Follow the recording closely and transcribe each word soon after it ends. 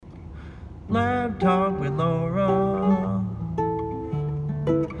Lab Talk with Laura.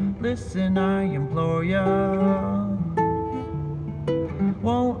 Listen, I implore ya.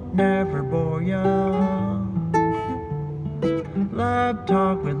 Won't never bore ya. Lab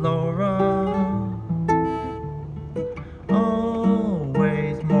Talk with Laura.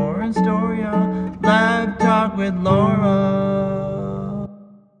 Always more in store ya. Lab Talk with Laura.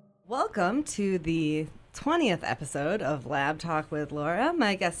 Welcome to the 20th episode of Lab Talk with Laura.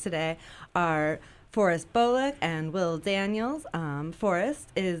 My guests today are Forrest Bolick and Will Daniels. Forrest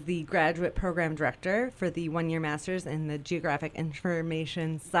is the graduate program director for the one-year master's in the Geographic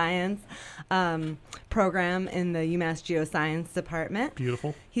Information Science program in the UMass Geoscience Department.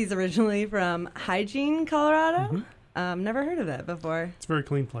 Beautiful. He's originally from Hygiene, Colorado. Mm-hmm. Never heard of it before. It's a very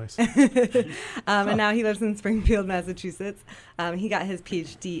clean place. And now he lives in Springfield, Massachusetts. He got his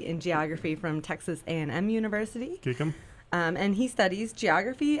PhD in geography from Texas A&M University. Kick 'em. And he studies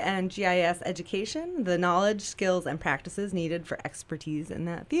geography and GIS education, the knowledge, skills, and practices needed for expertise in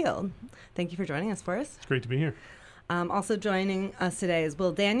that field. Thank you for joining us, Forrest. It's great to be here. Also joining us today is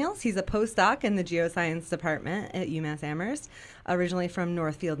Will Daniels. He's a postdoc in the Geoscience Department at UMass Amherst, originally from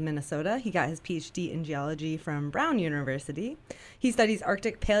Northfield, Minnesota. He got his PhD in geology from Brown University. He studies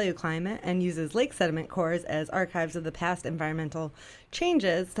Arctic paleoclimate and uses lake sediment cores as archives of the past environmental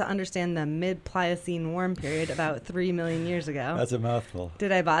changes to understand the mid-Pliocene warm period about 3 million years ago. That's a mouthful.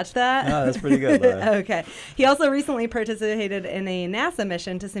 Did I botch that? No, that's pretty good, Laura. Okay. He also recently participated in a NASA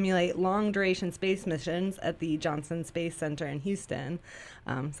mission to simulate long-duration space missions at the Johnson Space Center in Houston.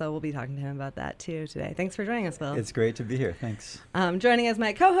 So we'll be talking to him about that, too, today. Thanks for joining us, Will. It's great to be here. Thanks. Joining as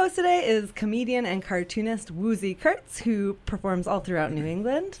my co-host today is comedian and cartoonist Woozy Kurtz, who performs all throughout New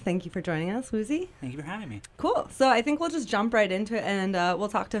England. Thank you for joining us, Woozy. Thank you for having me. Cool. So I think we'll just jump right into it, and we'll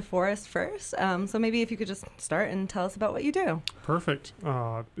talk to Forrest first. So maybe if you could just start and tell us about what you do. Perfect.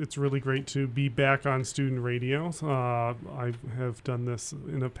 It's really great to be back on student radio. I have done this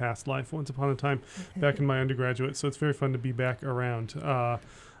in a past life once upon a time back in my undergraduate, so it's very fun to be back around.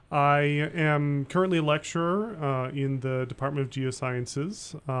 I am currently a lecturer in the Department of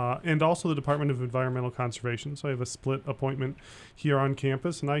Geosciences and also the Department of Environmental Conservation. So I have a split appointment here on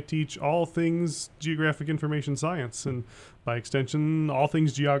campus, and I teach all things geographic information science and, by extension, all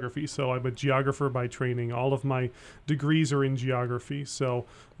things geography. So I'm a geographer by training. All of my degrees are in geography. So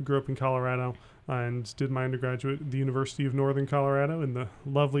I grew up in Colorado and did my undergraduate at the University of Northern Colorado in the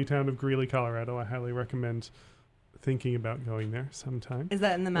lovely town of Greeley, Colorado. I highly recommend thinking about going there sometime. Is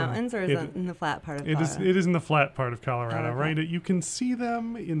that in the mountains or is that in the flat part of Colorado? It is in the flat part of Colorado, okay. right? You can see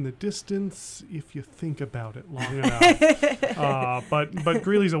them in the distance if you think about it long enough. But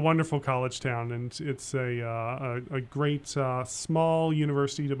Greeley's a wonderful college town, and it's a great small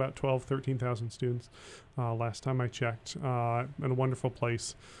university to about 13,000 students last time I checked, and a wonderful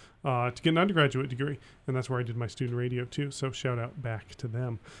place to get an undergraduate degree. And that's where I did my student radio too, so shout out back to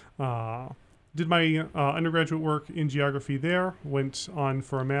them. Did my undergraduate work in geography there, went on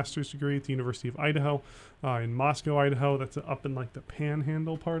for a master's degree at the University of Idaho in Moscow, Idaho. That's up in like the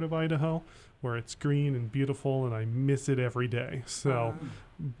panhandle part of Idaho where it's green and beautiful, and I miss it every day. So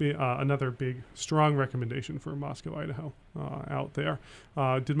another big, strong recommendation for Moscow, Idaho out there.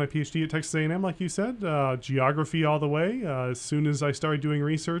 Did my PhD at Texas A&M, like you said, geography all the way. As soon as I started doing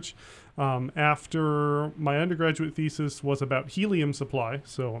research, after my undergraduate thesis was about helium supply,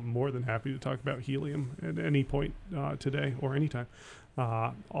 so I'm more than happy to talk about helium at any point today or anytime.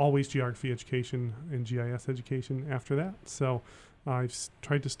 Always geography education and GIS education after that. So I've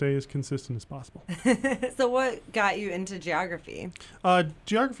tried to stay as consistent as possible. So what got you into geography?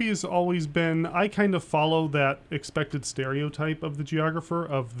 Geography has always been, I kind of follow that expected stereotype of the geographer,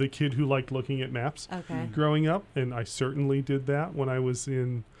 of the kid who liked looking at maps growing up. And I certainly did that when I was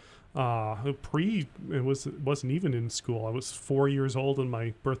in it wasn't even in school. I was 4 years old, and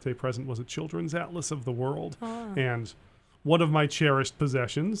my birthday present was a children's atlas of the world. And one of my cherished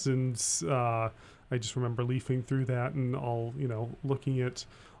possessions, and I just remember leafing through that and looking at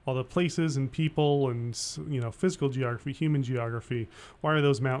all the places and people and, physical geography, human geography. Why are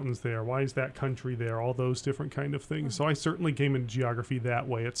those mountains there? Why is that country there? All those different kind of things. So I certainly came into geography that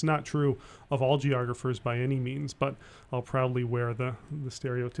way. It's not true of all geographers by any means, but I'll proudly wear the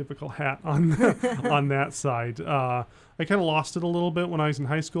stereotypical hat on on that side. I kind of lost it a little bit when I was in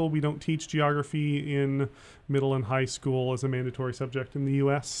high school. We don't teach geography in middle and high school as a mandatory subject in the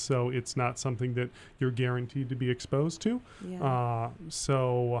U.S., so it's not something that you're guaranteed to be exposed to. Yeah.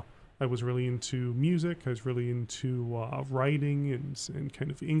 So I was really into music. I was really into writing and kind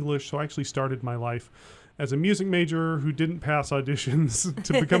of English. So I actually started my life as a music major who didn't pass auditions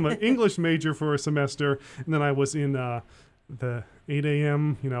to become an English major for a semester. And then I was in the 8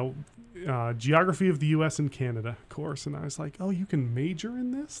 a.m., geography of the U.S. and Canada course. And I was like, oh, you can major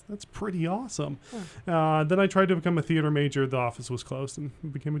in this? That's pretty awesome. Then I tried to become a theater major. The office was closed and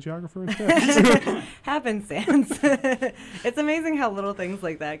became a geographer instead. Happenstance. It's amazing how little things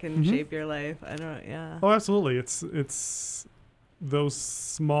like that can shape your life. Oh, absolutely. It's those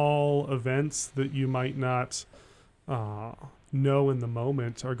small events that you might not know in the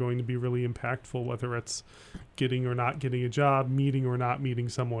moment are going to be really impactful, whether it's getting or not getting a job, meeting or not meeting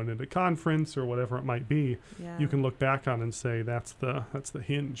someone at a conference or whatever it might be. Yeah. You can look back on and say that's the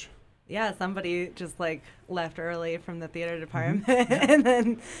hinge. Yeah, somebody just like left early from the theater department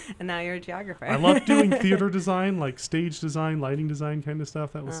and now you're a geographer. I love doing theater design, like stage design, lighting design kind of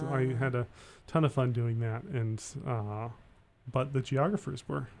stuff. That was I had a ton of fun doing that, and but the geographers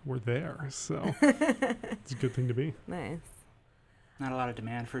were there, so it's a good thing to be. Nice. Not a lot of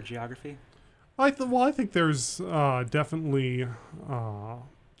demand for geography. I think there's definitely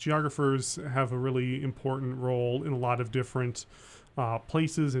geographers have a really important role in a lot of different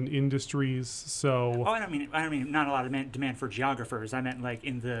places and industries. So I don't mean not a lot of demand for geographers. I meant like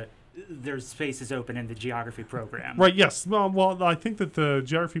there's spaces open in the geography program. Right. Yes. Well, I think that the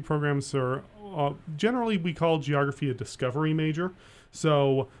geography programs are generally we call geography a discovery major.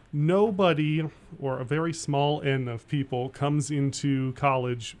 So nobody, or a very small N of people, comes into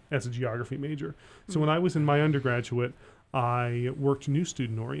college as a geography major. So when I was in my undergraduate, I worked new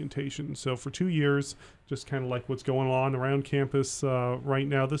student orientation. So for 2 years, just kind of like what's going on around campus right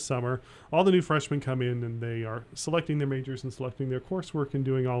now this summer, all the new freshmen come in and they are selecting their majors and selecting their coursework and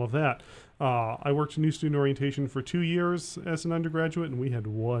doing all of that. I worked new student orientation for 2 years as an undergraduate, and we had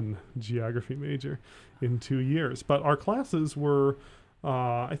one geography major in 2 years. But our classes were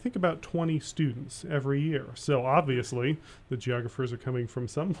I think about 20 students every year. So obviously the geographers are coming from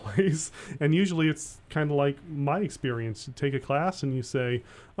someplace, and usually it's kind of like my experience. You take a class and you say,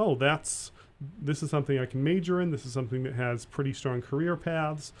 oh, this is something I can major in. This is something that has pretty strong career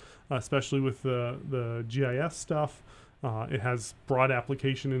paths, especially with the GIS stuff. It has broad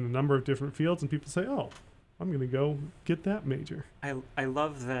application in a number of different fields, and people say, oh, I'm going to go get that major. I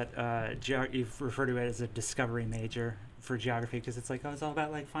love that you've referred to it as a discovery major for geography, because it's like, it's all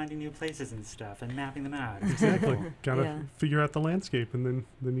about like finding new places and stuff and mapping them out. Exactly. Gotta Yeah. figure out the landscape, and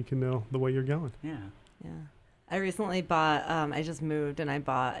then you can know the way you're going. Yeah. Yeah. I recently bought, I just moved and I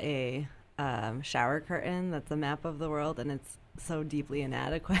bought a shower curtain that's a map of the world, and it's so deeply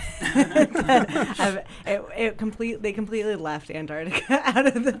inadequate that they completely left Antarctica out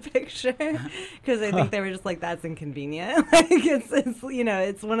of the picture because I think they were just like, that's inconvenient. Like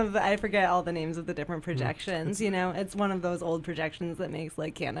it's one of the, I forget all the names of the different projections. It's one of those old projections that makes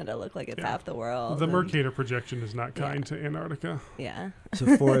like Canada look like it's half the world. The Mercator projection is not kind to Antarctica. Yeah.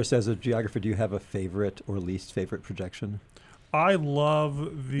 So Forrest, as a geographer, do you have a favorite or least favorite projection? I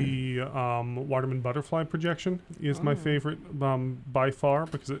love the Waterman butterfly projection is my favorite by far,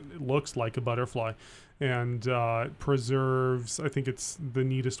 because it looks like a butterfly, and it preserves, I think it's the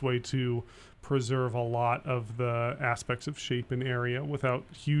neatest way to preserve a lot of the aspects of shape and area without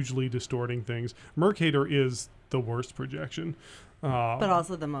hugely distorting things. Mercator is the worst projection. But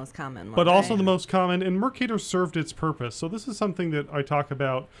also the most common one. But also right? the most common, and Mercator served its purpose. So this is something that I talk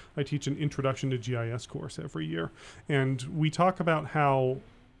about. I teach an Introduction to GIS course every year, and we talk about how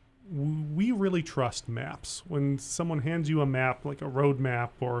we really trust maps. When someone hands you a map, like a road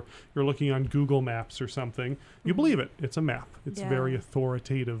map, or you're looking on Google Maps or something, you believe it. It's a map. It's a very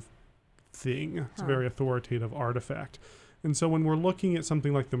authoritative thing. It's a very authoritative artifact. And so when we're looking at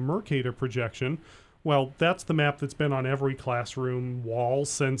something like the Mercator projection, well, that's the map that's been on every classroom wall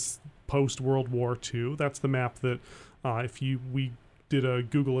since post-World War II. That's the map that we did a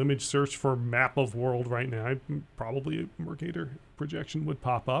Google image search for map of world right now, probably a Mercator projection would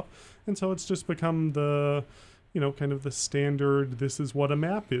pop up. And so it's just become the, kind of the standard, this is what a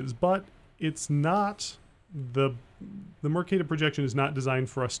map is. But it's not, the Mercator projection is not designed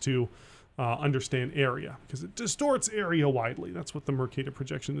for us to understand area, because it distorts area widely. That's what the Mercator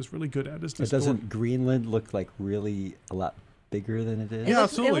projection is really good at. Doesn't Greenland look like really a lot bigger than it is? Yeah,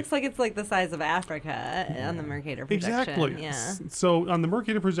 absolutely. It looks like it's like the size of Africa on the Mercator projection. Exactly. Yeah. So on the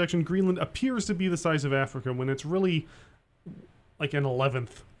Mercator projection, Greenland appears to be the size of Africa when it's really like an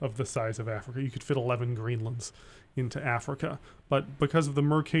 11th of the size of Africa. You could fit 11 Greenlands into Africa. But because of the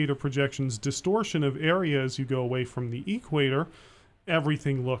Mercator projection's distortion of area as you go away from the equator,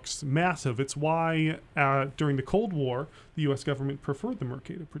 everything looks massive. It's why during the Cold War, the U.S. government preferred the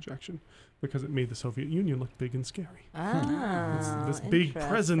Mercator projection, because it made the Soviet Union look big and scary. This big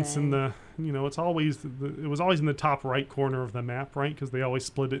presence in the, it was always in the top right corner of the map, right? Because they always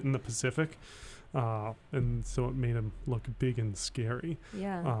split it in the Pacific. and so it made them look big and scary.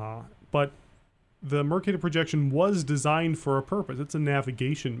 Yeah. But the Mercator projection was designed for a purpose. It's a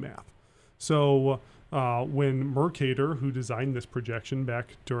navigation map. So when Mercator, who designed this projection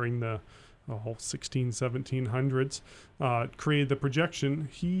back during the 1700s, created the projection,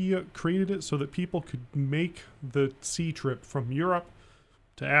 he created it so that people could make the sea trip from Europe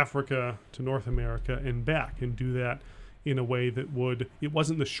to Africa to North America and back, and do that in a way that it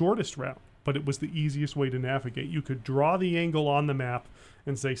wasn't the shortest route, but it was the easiest way to navigate. You could draw the angle on the map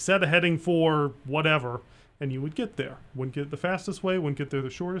and say, set a heading for whatever, and you would get there. Wouldn't get it the fastest way, wouldn't get there the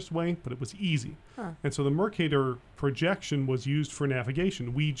shortest way, but it was easy. Huh. And so the Mercator projection was used for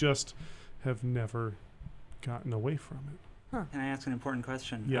navigation. We just have never gotten away from it. Can I ask an important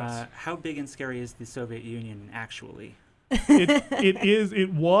question? Yes. How big and scary is the Soviet Union actually?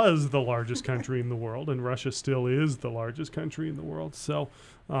 It was the largest country in the world, and Russia still is the largest country in the world. So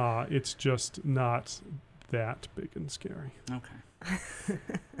it's just not that big and scary. Okay.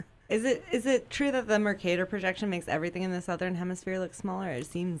 Is it true that the Mercator projection makes everything in the southern hemisphere look smaller? It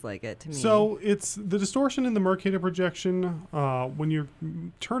seems like it to me. So it's the distortion in the Mercator projection. When you're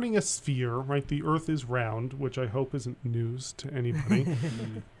turning a sphere, right? The Earth is round, which I hope isn't news to anybody.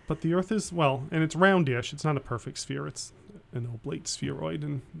 But the Earth is, and it's roundish. It's not a perfect sphere. It's an oblate spheroid,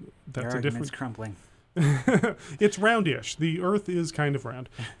 and that's a different. Crumbling. It's roundish. The Earth is kind of round.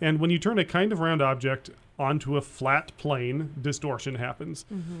 And when you turn a kind of round object onto a flat plane, distortion happens.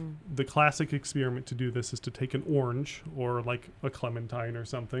 Mm-hmm. The classic experiment to do this is to take an orange or like a clementine or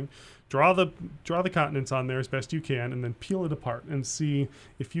something, draw the continents on there as best you can, and then peel it apart and see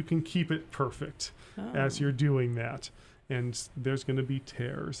if you can keep it perfect as you're doing that. And there's going to be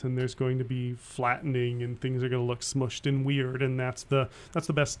tears, and there's going to be flattening, and things are going to look smushed and weird. And that's the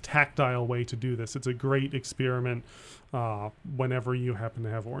best tactile way to do this. It's a great experiment whenever you happen to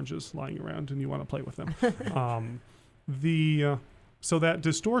have oranges lying around and you want to play with them. So that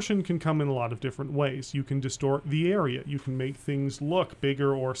distortion can come in a lot of different ways. You can distort the area. You can make things look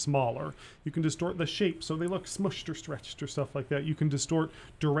bigger or smaller. You can distort the shape so they look smushed or stretched or stuff like that. You can distort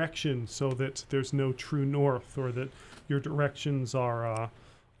direction so that there's no true north, or that your directions are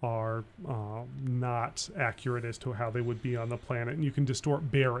not accurate as to how they would be on the planet. And you can distort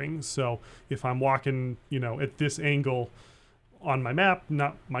bearings. So if I'm walking, at this angle on my map,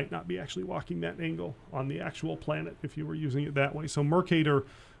 might not be actually walking that angle on the actual planet if you were using it that way. So Mercator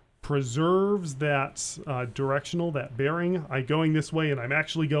preserves that directional, that bearing. I'm going this way, and I'm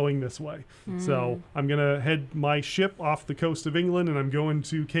actually going this way. So I'm going to head my ship off the coast of England, and I'm going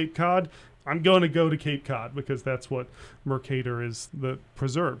to Cape Cod. I'm going to go to Cape Cod because that's what Mercator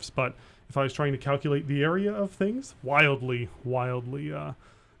preserves. But if I was trying to calculate the area of things, wildly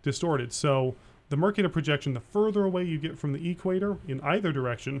distorted. So the Mercator projection, the further away you get from the equator in either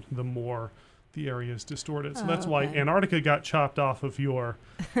direction, the more the area is distorted. So that's why Antarctica got chopped off of your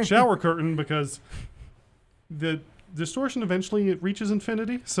shower curtain, because the distortion eventually it reaches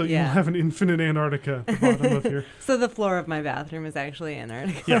infinity, so you'll have an infinite Antarctica at the bottom of here. So the floor of my bathroom is actually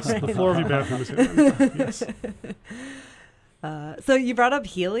Antarctica. Yes, the floor of your bathroom is Antarctica. Yes. So you brought up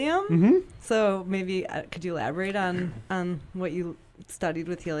helium. Mm-hmm. So maybe could you elaborate on what you studied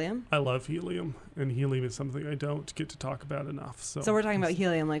with helium? I love helium, and helium is something I don't get to talk about enough. So we're talking about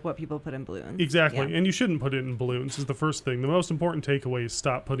helium, like what people put in balloons. Exactly, Yeah. and you shouldn't put it in balloons is the first thing. The most important takeaway is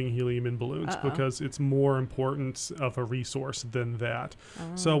stop putting helium in balloons because it's more important of a resource than that.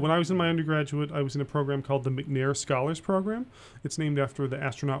 So when I was in my undergraduate, I was in a program called the McNair Scholars Program. It's named after the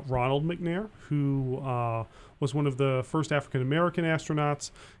astronaut Ronald McNair, who was one of the first African-American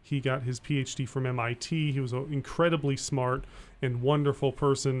astronauts. He got his PhD from MIT. He was an incredibly smart and wonderful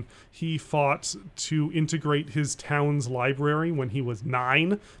person. He fought to integrate his town's library when he was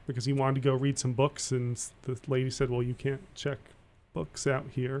 9 because he wanted to go read some books, and the lady said, well, you can't check books out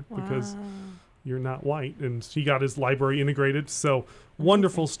here because you're not white. And he got his library integrated. So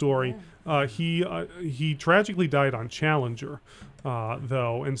wonderful story. He tragically died on Challenger,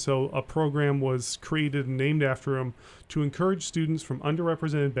 though, and so a program was created and named after him to encourage students from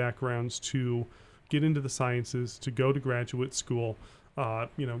underrepresented backgrounds to get into the sciences, to go to graduate school,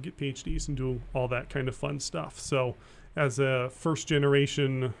 get PhDs and do all that kind of fun stuff. So as a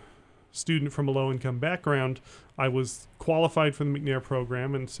first-generation student from a low-income background, I was qualified for the McNair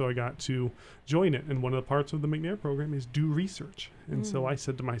program, and so I got to join it. And one of the parts of the McNair program is do research. And so I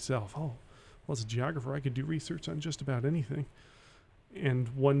said to myself, as a geographer, I could do research on just about anything. And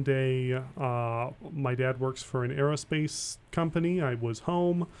one day, my dad works for an aerospace company. I was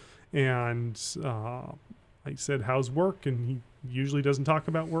home, and I said, how's work? And he usually doesn't talk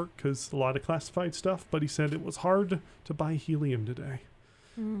about work because a lot of classified stuff, but he said it was hard to buy helium today.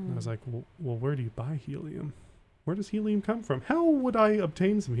 And I was like, well, where do you buy helium? Where does helium come from? How would I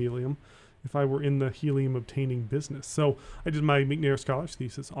obtain some helium if I were in the helium obtaining business? So I did my McNair Scholars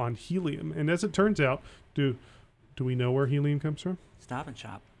thesis on helium. And as it turns out, do we know where helium comes from? Stop and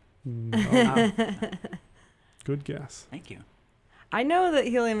Shop. No. Oh, Good guess. thank you. I know that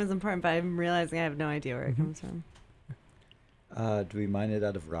helium is important, but I'm realizing I have no idea where it comes from. Do we mine it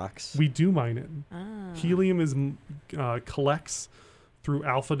out of rocks? We do mine it. Ah. Helium is collects through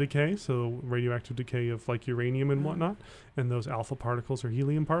alpha decay, so radioactive decay of like uranium and whatnot, and those alpha particles are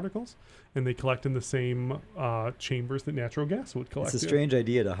helium particles, and they collect in the same chambers that natural gas would collect. It's a in. strange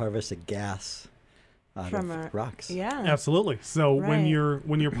idea to harvest a gas out From of rocks. Yeah. Absolutely. So when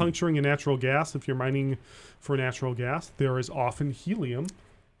Right. you're puncturing a natural gas, if you're mining for natural gas, there is often helium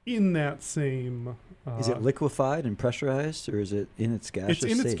in that same. Is it liquefied and pressurized, or is it in its gaseous It's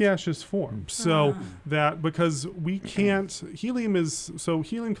in its state? gaseous form. So Ah. that because we can't helium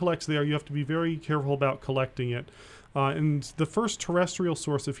collects there. You have to be very careful about collecting it. And the first terrestrial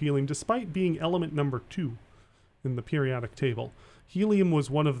source of helium, despite being element number 2 in the periodic table, helium was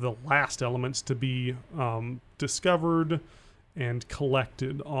one of the last elements to be discovered and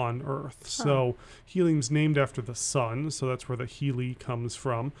collected on Earth. So helium's named after the sun, so that's where the Heli comes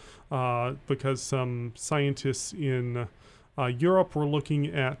from, because some scientists in Europe were looking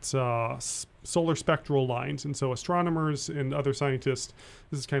at solar spectral lines, and so astronomers and other scientists,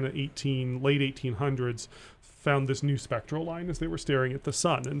 this is kind of late 1800s, found this new spectral line as they were staring at the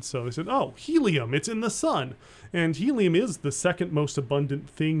sun. And so they said, oh, helium, it's in the sun. And helium is the second most abundant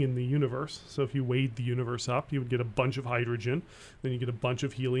thing in the universe. So if you weighed the universe up, you would get a bunch of hydrogen, then you get a bunch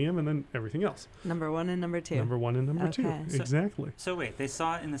of helium, and then everything else. Number 1 and number 2. Number 1 and number 2. Okay. So- Exactly. So wait, they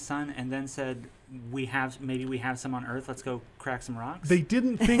saw it in the sun and then said, maybe we have some on Earth. Let's go crack some rocks. They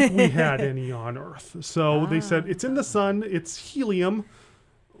didn't think we had any on Earth. So they said, Ah. it's in the sun, it's helium.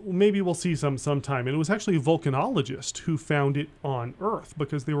 Maybe we'll see some sometime. And it was actually a volcanologist who found it on Earth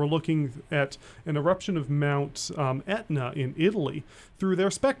because they were looking at an eruption of Mount Etna in Italy through their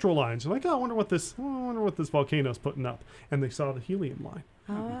spectral lines. They're like, I wonder what this volcano's putting up. And they saw the helium line.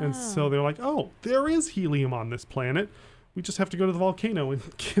 And so they're like, oh, there is helium on this planet. We just have to go to the volcano and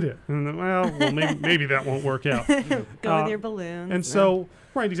get it. And then, well, maybe that won't work out. Go with your balloons. And so,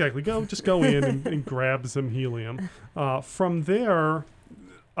 right, exactly. Just go in and grab some helium. From there,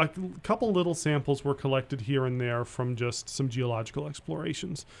 a couple little samples were collected here and there from just some geological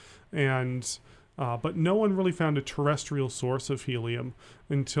explorations, but no one really found a terrestrial source of helium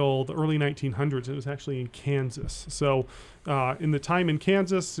until the early 1900s. It was actually in Kansas. So in the time in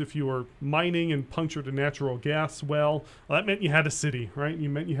Kansas, if you were mining and punctured a natural gas well, that meant you had a city, right?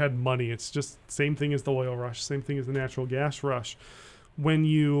 You had money. It's just same thing as the oil rush, same thing as the natural gas rush.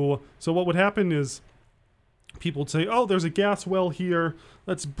 So what would happen is people would say, oh, there's a gas well here.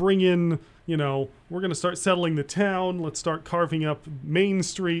 Let's bring in, we're going to start settling the town. Let's start carving up Main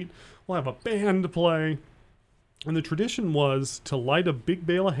Street. We'll have a band play. And the tradition was to light a big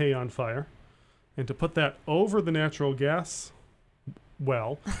bale of hay on fire and to put that over the natural gas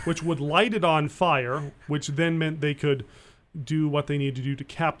well, which would light it on fire, which then meant they could do what they needed to do to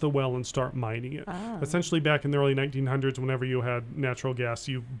cap the well and start mining it. Essentially, back in the early 1900s, whenever you had natural gas,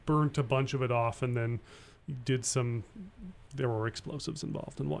 you burnt a bunch of it off and then there were explosives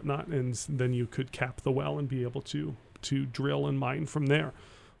involved and whatnot, and then you could cap the well and be able to drill and mine from there.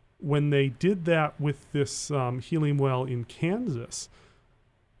 When they did that with this helium well in Kansas,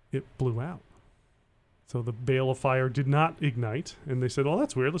 it blew out. So the bale of fire did not ignite, and they said, well,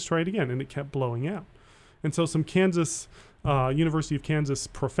 that's weird, let's try it again, and it kept blowing out. And so some University of Kansas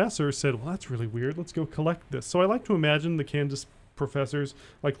professors said, well, that's really weird, let's go collect this. So I like to imagine the Kansas professors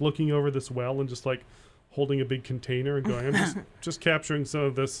like looking over this well and just like holding a big container and going, I'm just capturing some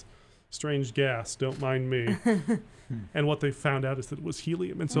of this strange gas, don't mind me. And what they found out is that it was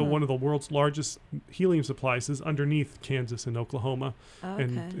helium. And so one of the world's largest helium supplies is underneath Kansas and Oklahoma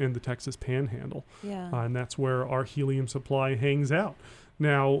and the Texas Panhandle. Yeah. And that's where our helium supply hangs out.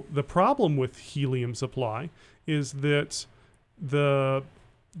 Now, the problem with helium supply is that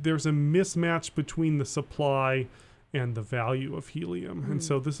there's a mismatch between the supply and the value of helium. And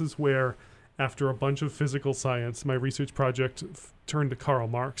so this is where, after a bunch of physical science, my research project turned to Karl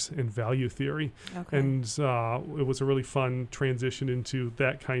Marx and value theory. Okay. And it was a really fun transition into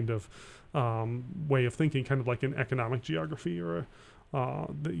that kind of way of thinking, kind of like an economic geography or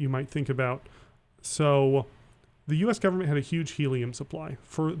that you might think about. So the U.S. government had a huge helium supply.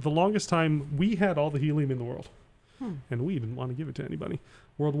 For the longest time, we had all the helium in the world. And we didn't want to give it to anybody.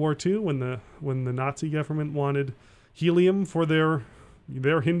 World War II, when the Nazi government wanted helium for their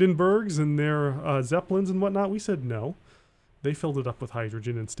Hindenburgs and their Zeppelins and whatnot, we said no. They filled it up with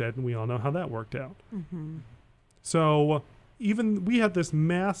hydrogen instead, and we all know how that worked out. Mm-hmm. So even we had this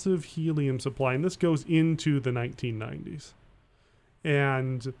massive helium supply, and this goes into the 1990s.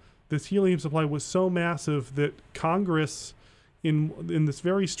 And this helium supply was so massive that Congress, in this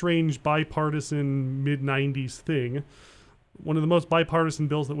very strange bipartisan mid-90s thing, one of the most bipartisan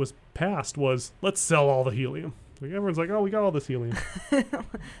bills that was passed was, let's sell all the helium. Like, everyone's like, oh, we got all this helium. They're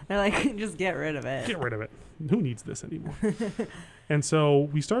like, just get rid of it. Get rid of it. Who needs this anymore? And so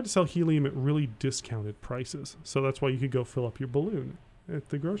we started to sell helium at really discounted prices. So that's why you could go fill up your balloon at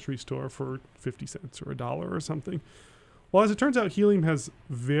the grocery store for 50 cents or $1 or something. Well, as it turns out, helium has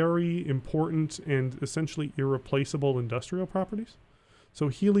very important and essentially irreplaceable industrial properties. So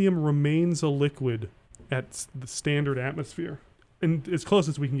helium remains a liquid at the standard atmosphere, and as close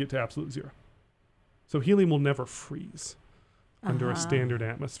as we can get to absolute zero. So helium will never freeze under a standard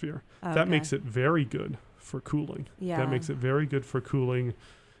atmosphere. Okay. That makes it very good for cooling. Yeah. That makes it very good for cooling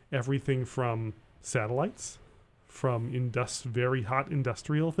everything from satellites, from very hot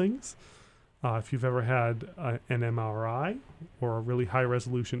industrial things. If you've ever had an MRI or a really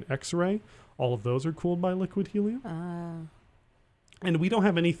high-resolution X-ray, all of those are cooled by liquid helium. And we don't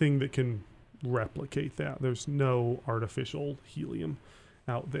have anything that can replicate that. There's no artificial helium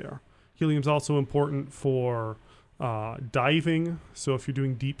out there. Helium's also important for diving. So if you're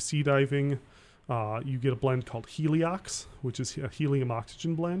doing deep sea diving, you get a blend called Heliox, which is a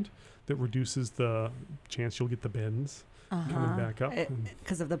helium-oxygen blend that reduces the chance you'll get the bends coming back up.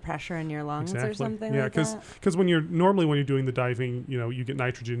 Because of the pressure in your lungs Exactly. or something yeah, like that? because when you're doing the diving, you get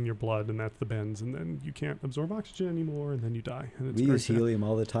nitrogen in your blood, and that's the bends, and then you can't absorb oxygen anymore, and then you die. And it's We very use sad. helium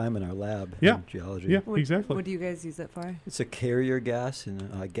all the time in our lab Yeah. in geology. Yeah, What- exactly. What do you guys use it for? It's a carrier gas in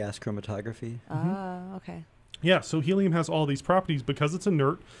gas chromatography. Okay. Yeah, so helium has all these properties because it's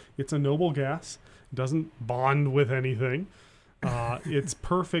inert. It's a noble gas. It doesn't bond with anything. It's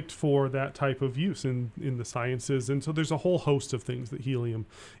perfect for that type of use in the sciences. And so there's a whole host of things that helium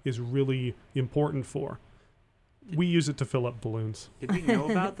is really important for. We use it to fill up balloons. Did we know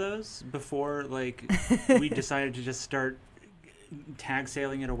about those before, we decided to just start tag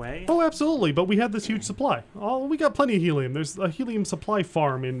sailing it away? Oh, absolutely. But we had this huge supply. Oh, we got plenty of helium. There's a helium supply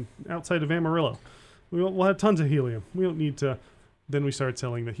farm outside of Amarillo. We'll have tons of helium. We don't need to. Then we started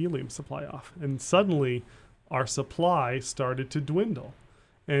selling the helium supply off. And suddenly our supply started to dwindle.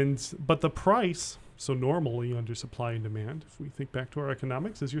 But the price, so normally under supply and demand, if we think back to our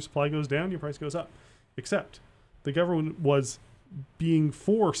economics, as your supply goes down, your price goes up. Except the government was being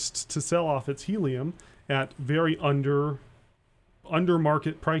forced to sell off its helium at very under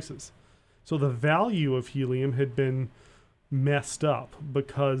market prices. So the value of helium had been messed up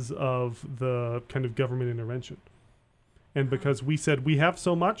because of the kind of government intervention. And because we said we have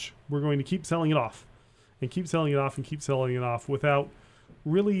so much, we're going to keep selling it off and keep selling it off and keep selling it off without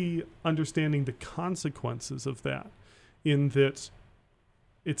really understanding the consequences of that, in that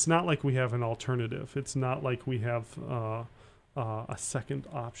it's not like we have an alternative. It's not like we have a second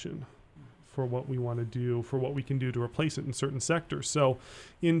option for what we want to do, for what we can do to replace it in certain sectors. So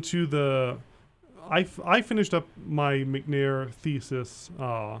I finished up my McNair thesis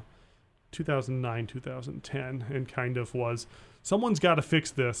 2009, 2010, and kind of was, someone's got to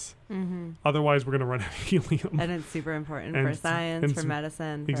fix this. Otherwise, we're going to run out of helium. And it's super important And- for science, and for s-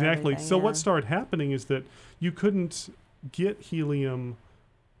 medicine. For Exactly. everything, So yeah. what started happening is that you couldn't get helium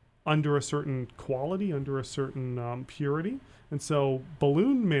under a certain quality, under a certain purity. And so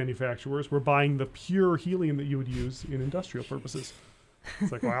balloon manufacturers were buying the pure helium that you would use in industrial purposes.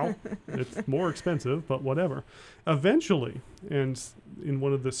 It's like, well, it's more expensive, but whatever. Eventually, and in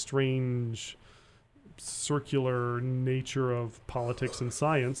one of the strange circular nature of politics and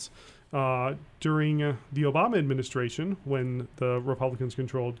science, during the Obama administration, when the Republicans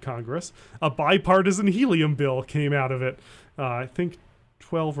controlled Congress, a bipartisan helium bill came out of it. I think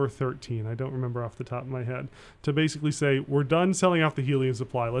 12 or 13, I don't remember off the top of my head, to basically say, we're done selling off the helium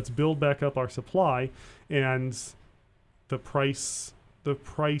supply. Let's build back up our supply. And the price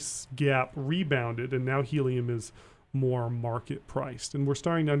gap rebounded, and now helium is more market priced. And we're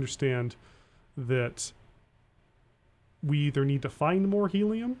starting to understand that we either need to find more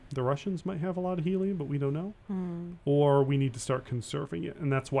helium, the Russians might have a lot of helium, but we don't know, or we need to start conserving it.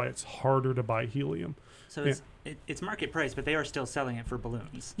 And that's why it's harder to buy helium. So it's market price, but they are still selling it for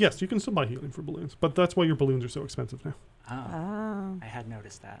balloons. Yes, you can still buy helium for balloons, but that's why your balloons are so expensive now. Oh, I had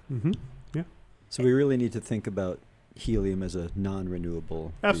noticed that. Yeah. So we really need to think about helium as a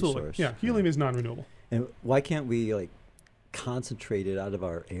non-renewable Absolutely. resource. Yeah, helium is non-renewable. And why can't we concentrate it out of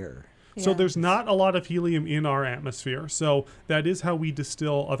our air? So Yeah. there's not a lot of helium in our atmosphere. So that is how we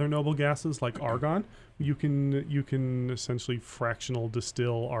distill other noble gases like argon. You can essentially fractional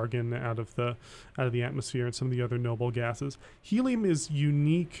distill argon out of the atmosphere and some of the other noble gases. Helium is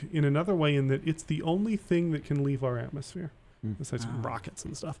unique in another way in that it's the only thing that can leave our atmosphere, besides Ah. rockets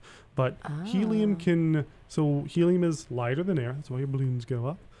and stuff. But helium helium is lighter than air. That's why your balloons go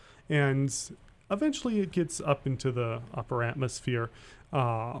up, and eventually it gets up into the upper atmosphere,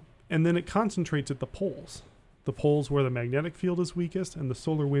 and then it concentrates at the poles. The poles where the magnetic field is weakest, and the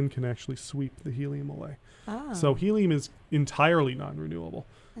solar wind can actually sweep the helium away. Oh, So helium is entirely non-renewable.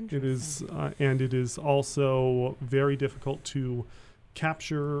 It is, and it is also very difficult to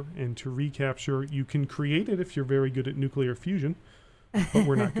capture and to recapture. You can create it if you're very good at nuclear fusion, but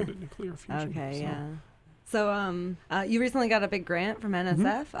we're not good at nuclear fusion. Okay, so. yeah. So, you recently got a big grant from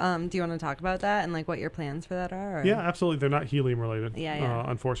NSF. Do you want to talk about that and like what your plans for that are? Or? Yeah, absolutely. They're not helium related. Yeah.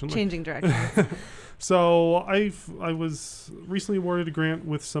 Unfortunately. Changing directions. So I was recently awarded a grant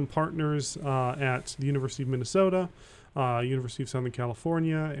with some partners at the University of Minnesota, University of Southern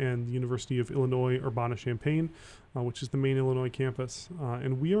California, and the University of Illinois Urbana-Champaign, which is the main Illinois campus.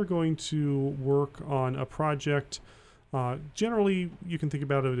 And we are going to work on a project. Generally, you can think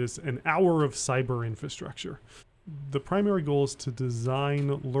about it as an hour of cyber infrastructure. The primary goal is to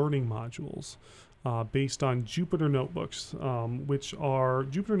design learning modules based on Jupyter notebooks,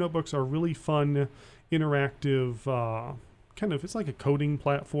 Jupyter notebooks are really fun, interactive, it's like a coding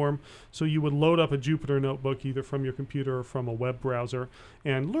platform. So you would load up a Jupyter notebook either from your computer or from a web browser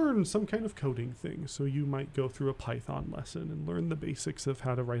and learn some kind of coding thing. So you might go through a Python lesson and learn the basics of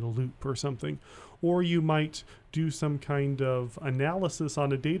how to write a loop or something. Or you might do some kind of analysis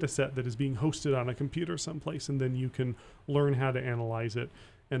on a data set that is being hosted on a computer someplace, and then you can learn how to analyze it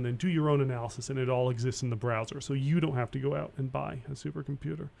and then do your own analysis, and it all exists in the browser. So you don't have to go out and buy a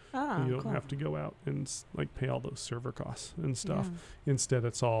supercomputer. Oh, You don't cool. have to go out and pay all those server costs and stuff. Yeah. Instead,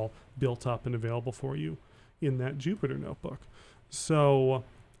 it's all built up and available for you in that Jupyter notebook. So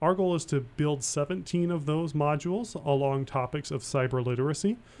our goal is to build 17 of those modules along topics of cyber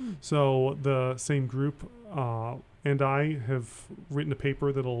literacy. So the same group and I have written a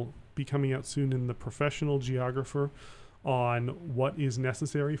paper that'll be coming out soon in the Professional Geographer on what is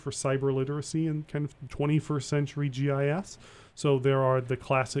necessary for cyber literacy and kind of 21st century GIS. So there are the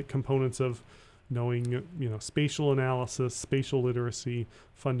classic components of knowing, spatial analysis, spatial literacy,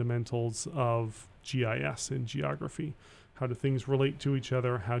 fundamentals of GIS and geography. How do things relate to each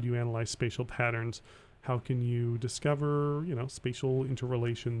other? How do you analyze spatial patterns? How can you discover, spatial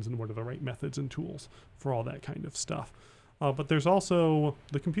interrelations, and what are the right methods and tools for all that kind of stuff? But there's also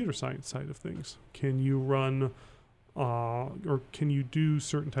the computer science side of things. Can you run or can you do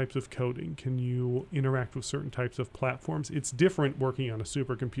certain types of coding? Can you interact with certain types of platforms? It's different working on a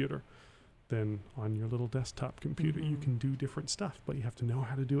supercomputer than on your little desktop computer. You can do different stuff, but you have to know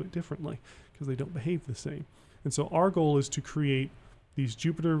how to do it differently because they don't behave the same. And so our goal is to create these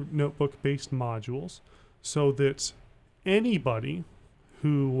Jupyter Notebook-based modules so that anybody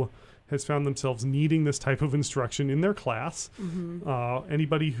who has found themselves needing this type of instruction in their class,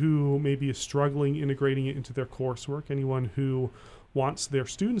 anybody who maybe is struggling integrating it into their coursework, anyone who wants their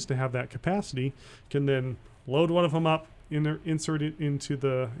students to have that capacity, can then load one of them up, insert it into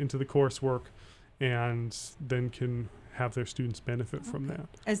the coursework, and then can have their students benefit from that.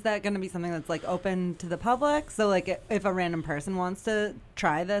 Is that going to be something that's like open to the public? So like if a random person wants to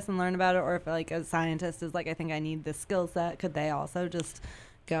try this and learn about it, or if like a scientist is like, I think I need this skill set, could they also just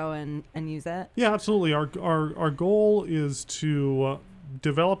go and use it? Yeah, absolutely. Our goal is to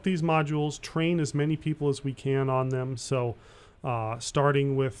develop these modules, train as many people as we can on them. So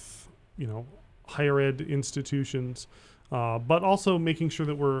starting with, higher ed institutions, but also making sure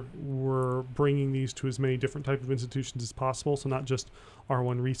that we're bringing these to as many different types of institutions as possible. So not just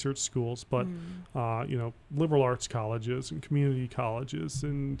R1 research schools, but liberal arts colleges and community colleges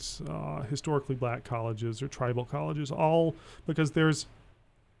and historically black colleges or tribal colleges, all because there's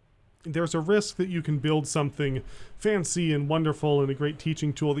a risk that you can build something fancy and wonderful and a great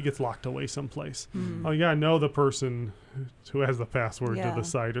teaching tool that gets locked away someplace. Oh, you gotta know the person who has the password to the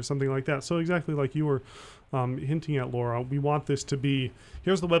site or something like that. So exactly like you were hinting at, Laura, we want this to be,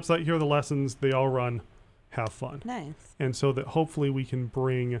 here's the website, here are the lessons, they all run, have fun. Nice. And so that hopefully we can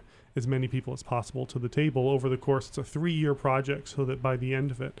bring as many people as possible to the table over the course. It's a 3-year project, so that by the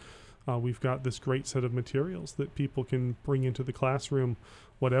end of it, we've got this great set of materials that people can bring into the classroom,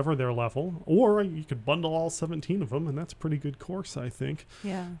 whatever their level, or you could bundle all 17 of them, and that's a pretty good course, I think.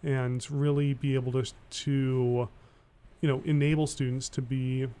 Yeah. And really be able to enable students to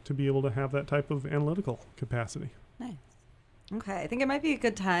be able to have that type of analytical capacity. Nice. Okay, I think it might be a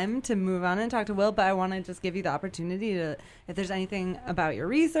good time to move on and talk to Will, but I want to just give you the opportunity to, if there's anything about your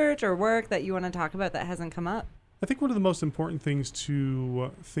research or work that you want to talk about that hasn't come up. I think one of the most important things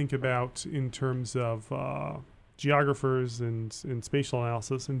to think about in terms of geographers and spatial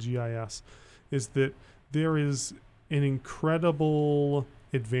analysis and GIS is that there is an incredible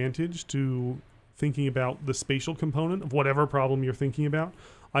advantage to thinking about the spatial component of whatever problem you're thinking about.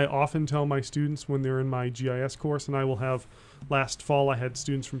 I often tell my students when they're in my GIS course, and I will have, last fall I had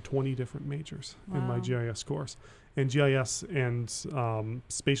students from 20 different majors in my GIS course. And GIS and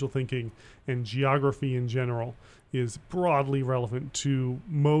spatial thinking and geography in general is broadly relevant to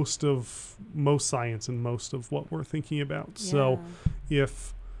most science and most of what we're thinking about. Yeah. So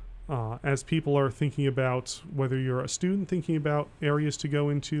if as people are thinking about whether you're a student thinking about areas to go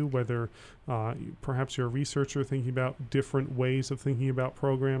into, whether perhaps you're a researcher thinking about different ways of thinking about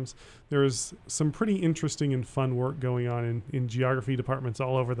programs, there's some pretty interesting and fun work going on in geography departments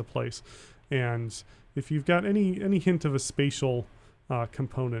all over the place. And if you've got any hint of a spatial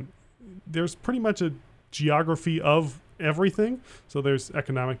component, there's pretty much a geography of everything. So there's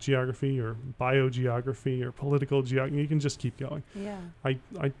economic geography or biogeography or political geography. You can just keep going. Yeah. I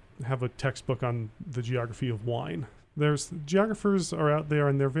have a textbook on the geography of wine. There's geographers are out there,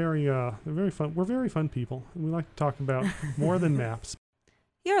 and they're very fun. We're very fun people, and we like to talk about more than maps.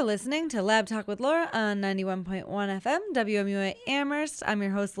 You're listening to Lab Talk with Laura on 91.1 FM, WMUA Amherst. I'm your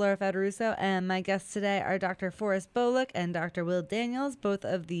host, Laura Federuso, and my guests today are Dr. Forrest Bolick and Dr. Will Daniels, both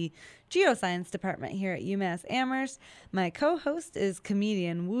of the Geoscience Department here at UMass Amherst. My co-host is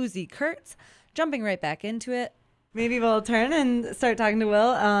comedian Woozy Kurtz. Jumping right back into it, maybe we'll turn and start talking to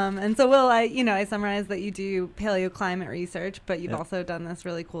Will. And so, Will, I summarized that you do paleoclimate research, but you've also done this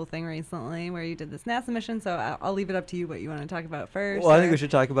really cool thing recently where you did this NASA mission. So I'll leave it up to you what you want to talk about first. Well, I think we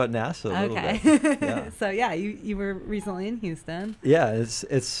should talk about NASA a little bit. Yeah. So, yeah, you were recently in Houston. Yeah,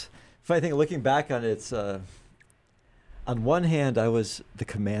 it's funny thing, looking back on it, it's, on one hand, I was the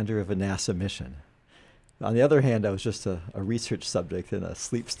commander of a NASA mission. On the other hand, I was just a research subject in a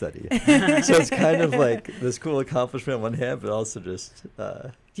sleep study. So it's kind of like this cool accomplishment on one hand, but also just...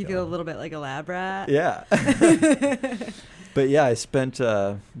 Do you feel a little bit like a lab rat? Yeah. But yeah, I spent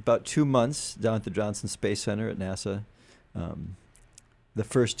about 2 months down at the Johnson Space Center at NASA. The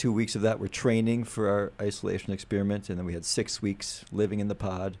first 2 weeks of that were training for our isolation experiment, and then we had 6 weeks living in the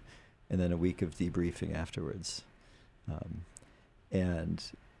pod, and then a week of debriefing afterwards. And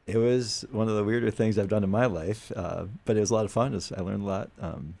it was one of the weirder things I've done in my life, but it was a lot of fun. I learned a lot.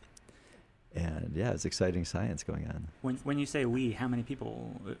 And yeah, it's exciting science going on. When you say we, how many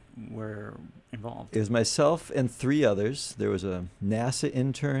people were involved? It was myself and 3 others. There was a NASA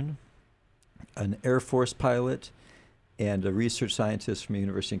intern, an Air Force pilot, and a research scientist from the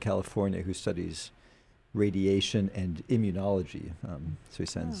University of California who studies radiation and immunology. So he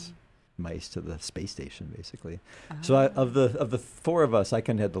sends mice to the space station, basically. So of the 4 of us, I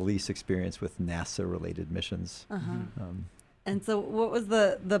kind of had the least experience with NASA-related missions. And so what was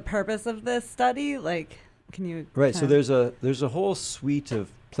the purpose of this study? Like, can you... Right, so there's a whole suite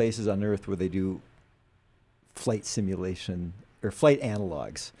of places on Earth where they do flight simulation, or flight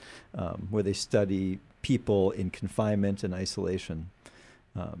analogs, where they study people in confinement and isolation.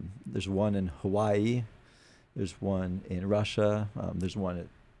 There's one in Hawaii, there's one in Russia, there's one at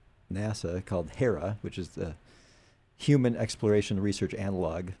NASA called HERA, which is the Human Exploration Research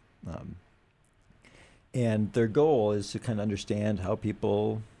Analog. And their goal is to kind of understand how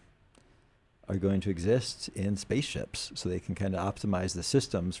people are going to exist in spaceships so they can kind of optimize the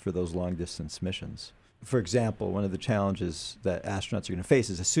systems for those long-distance missions. For example, one of the challenges that astronauts are going to face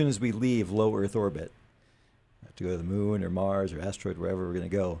is as soon as we leave low Earth orbit, to go to the moon or Mars or asteroid, wherever we're going to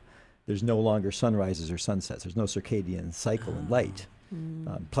go, there's no longer sunrises or sunsets. There's no circadian cycle in light.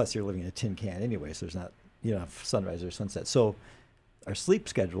 Plus, you're living in a tin can anyway, so there's not sunrise or sunset. So our sleep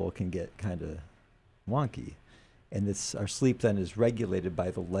schedule can get kind of wonky. And our sleep then is regulated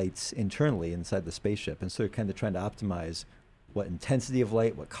by the lights internally inside the spaceship. And so they're kind of trying to optimize what intensity of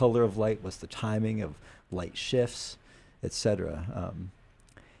light, what color of light, what's the timing of light shifts, etc.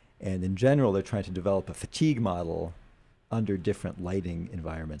 And in general, they're trying to develop a fatigue model under different lighting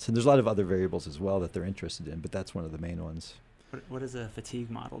environments. And there's a lot of other variables as well that they're interested in, but that's one of the main ones. What does a fatigue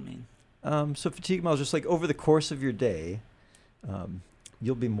model mean? So fatigue model is just like over the course of your day,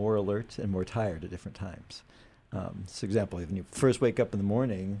 you'll be more alert and more tired at different times. So example, when you first wake up in the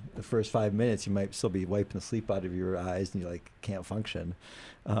morning, the first 5 minutes, you might still be wiping the sleep out of your eyes and you can't function.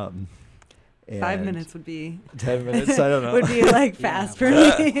 5 minutes would be 10 minutes. I don't know. Would be fast for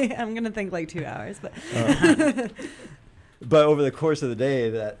me. I'm gonna think 2 hours, but. But over the course of the day,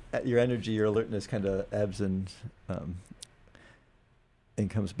 that your energy, your alertness kind of ebbs and and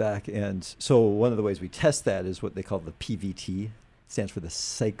comes back. And so one of the ways we test that is what they call the PVT. Stands for the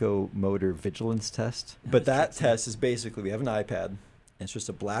Psychomotor Vigilance Test. But that test is basically, we have an iPad, and it's just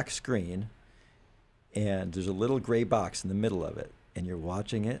a black screen, and there's a little gray box in the middle of it, and you're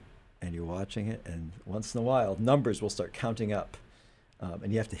watching it, and once in a while, numbers will start counting up.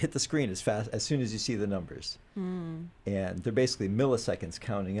 And you have to hit the screen as soon as you see the numbers. And they're basically milliseconds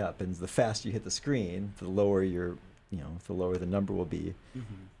counting up, and the faster you hit the screen, the lower the lower the number will be.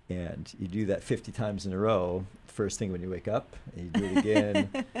 And you do that 50 times in a row, first thing when you wake up, and you do it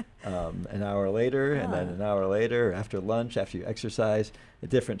again an hour later, and then an hour later, after lunch, after you exercise. At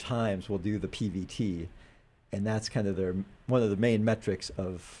different times, we'll do the PVT, and that's kind of one of the main metrics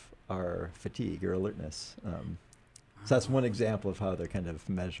of our fatigue or alertness. So that's one example of how they're kind of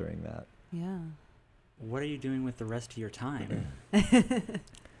measuring that. Yeah. What are you doing with the rest of your time?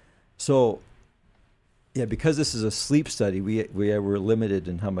 So, yeah, because this is a sleep study, we were limited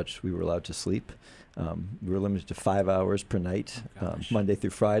in how much we were allowed to sleep. We were limited to 5 hours per night, Monday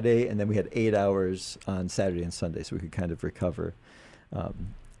through Friday, and then we had 8 hours on Saturday and Sunday, so we could kind of recover.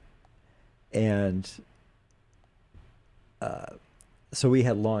 So we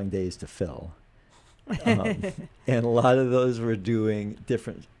had long days to fill. And a lot of those were doing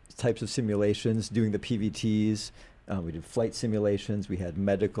different types of simulations, doing the PVTs. We did flight simulations. We had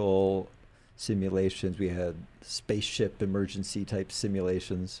medical simulations. We had spaceship emergency type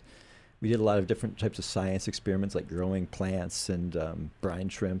simulations. We did a lot of different types of science experiments, like growing plants and brine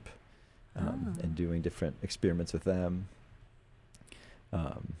shrimp, and doing different experiments with them.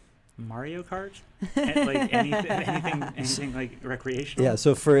 Mario Kart? Like anything like recreational? Yeah,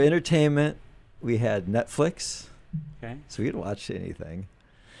 so for entertainment, we had Netflix, Okay. so we could watch anything.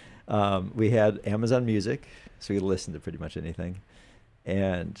 We had Amazon Music, so we could listen to pretty much anything.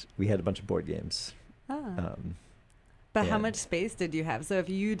 And we had a bunch of board games. But how and- much space did you have? So if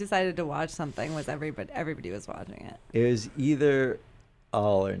you decided to watch something, was everybody was watching it? It was either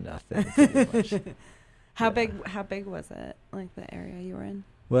all or nothing, pretty much. How Yeah. big was it? Like the area you were in?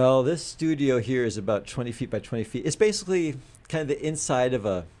 Well, this studio here is about 20 feet by 20 feet. It's basically kind of the inside of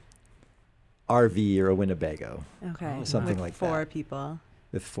a RV or a Winnebago Okay. something With like four that. people.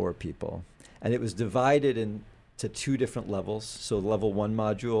 with 4 people. And it was divided into 2 different levels. So the level 1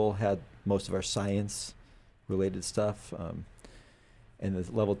 module had most of our science related stuff. And the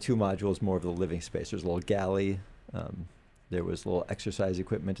level 2 module is more of the living space. There's a little galley. There was a little exercise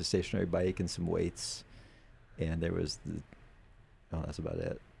equipment, a stationary bike, and some weights. And there was that's about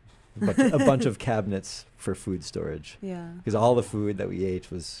it. A bunch of cabinets for food storage. Yeah. Because all the food that we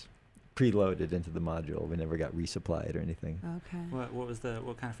ate was preloaded into the module. We never got resupplied or anything. Okay. What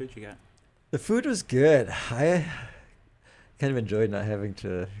kind of food you got? The food was good. I kind of enjoyed not having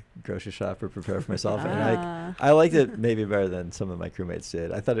to grocery shop or prepare for myself. And I liked it maybe better than some of my crewmates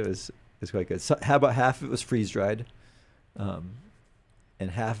did. I thought it was quite good. So, how about half of it was freeze dried,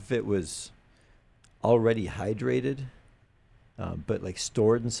 and half of it was already hydrated, but like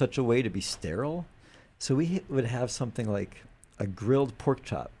stored in such a way to be sterile. So we would have something like a grilled pork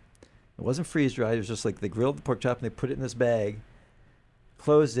chop. It wasn't freeze dried. It was just like they grilled the pork chop and they put it in this bag,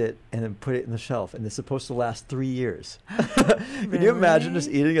 closed it, and then put it in the shelf. And it's supposed to last 3 years. Can you imagine just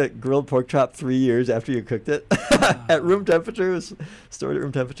eating a grilled pork chop 3 years after you cooked it at room temperature? It was stored at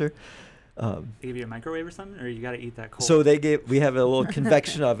room temperature. They give you a microwave or something, or you got to eat that cold? So we have a little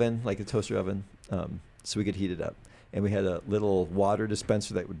convection oven, like a toaster oven, so we could heat it up. And we had a little water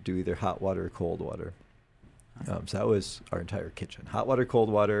dispenser that would do either hot water or cold water. So that was our entire kitchen: hot water, cold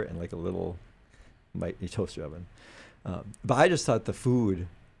water, and like a little toaster oven. But I just thought the food,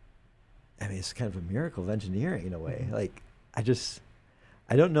 I mean, it's kind of a miracle of engineering in a way. Like, I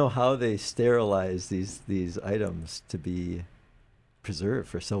don't know how they sterilize these items to be preserved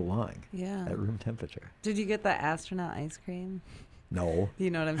for so long Yeah. at room temperature. Did you get the astronaut ice cream? No. Do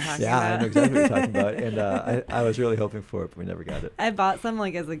you know what I'm talking Yeah, about? I know exactly what you're talking about. And I was really hoping for it, but we never got it. I bought some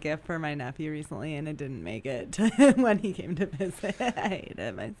like as a gift for my nephew recently, and it didn't make it when he came to visit. I ate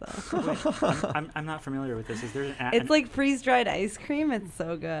it myself. I'm not familiar with this. Is there It's like freeze dried ice cream. It's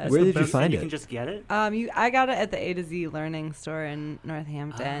so good. That's Where the did you best- find you it? can just get it? I got it at the A to Z Learning Store in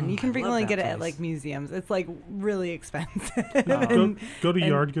Northampton. Oh, You can I love frequently that get it at place. like museums. It's like really expensive. Oh. Go to and-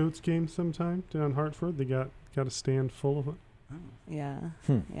 Yard Goats games sometime down Hartford. They got a stand full of it. Oh. Yeah,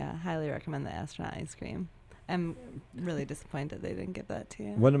 Hmm. yeah. Highly recommend the astronaut ice cream. I'm really disappointed they didn't give that to you.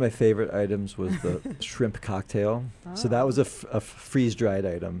 One of my favorite items was the shrimp cocktail. So that was a freeze-dried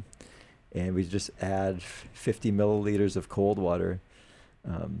item. And we just add 50 milliliters of cold water.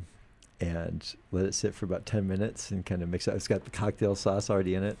 and let it sit for about 10 minutes and kind of mix it. It's got the cocktail sauce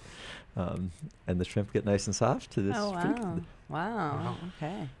already in it. And the shrimp get nice and soft. It's Oh, pretty wow. good. Wow.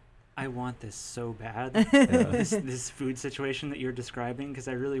 Okay. I want this so bad. Yeah. This food situation that you're describing, because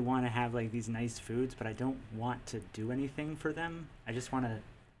I really want to have like these nice foods, but I don't want to do anything for them. I just want to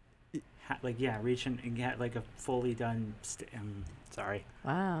reach in and get like a fully done. Sorry.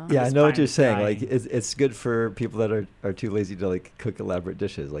 Wow. Yeah, I This know what pine you're is saying. dying. Like, it's good for people that are too lazy to like cook elaborate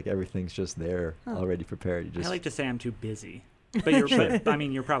dishes. Like everything's just there, Huh. already prepared. You I just like to say I'm too busy, but you're. but, I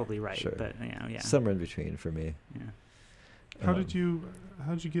mean, you're probably right. Sure. But yeah. somewhere in between for me. Yeah. How did you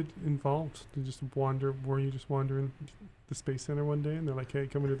get involved? Did you just wander? Were you just wandering the Space Center one day and they're like, "Hey,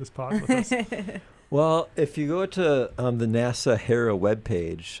 come into this pod with us"? Well, if you go to the NASA HERA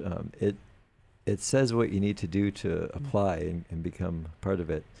webpage, it says what you need to do to apply and become part of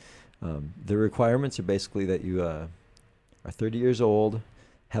it. The requirements are basically that you are 30 years old,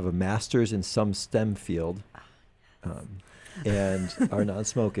 have a master's in some STEM field, and are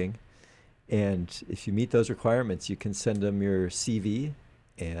non-smoking. And if you meet those requirements, you can send them your CV,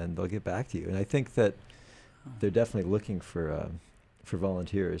 and they'll get back to you. And I think that they're definitely looking for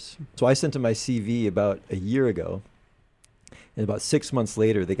volunteers. So I sent them my CV about a year ago, and about 6 months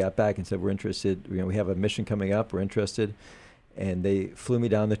later, they got back and said, "We're interested. We have a mission coming up. We're interested." And they flew me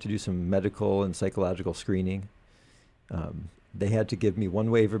down there to do some medical and psychological screening. They had to give me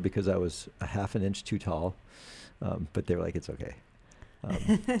one waiver because I was a half an inch too tall, but they were like, "It's okay."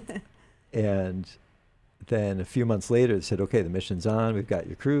 And then a few months later, they said, "Okay, the mission's on. We've got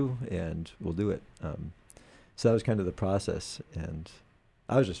your crew, and we'll do it." So that was kind of the process, and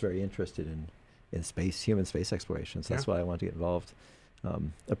I was just very interested in space, human space exploration. So that's why I wanted to get involved.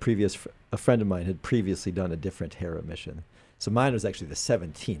 A friend of mine had previously done a different HERA mission, so mine was actually the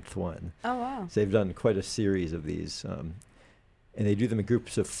 17th one. Oh, wow. So they've done quite a series of these, and they do them in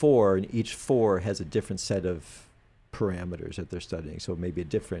groups of 4, and each 4 has a different set of parameters that they're studying. So maybe a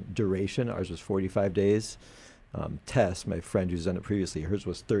different duration. Ours was 45 days. Tess, my friend who's done it previously, hers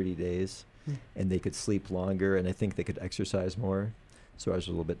was 30 days, and they could sleep longer, and I think they could exercise more. So ours was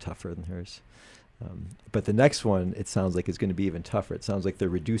a little bit tougher than hers. But the next one, it sounds like it's going to be even tougher. It sounds like they're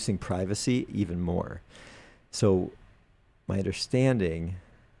reducing privacy even more. So my understanding,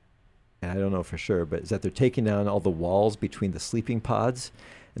 and I don't know for sure, but is that they're taking down all the walls between the sleeping pods,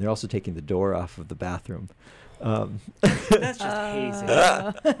 and they're also taking the door off of the bathroom. That's just hazing.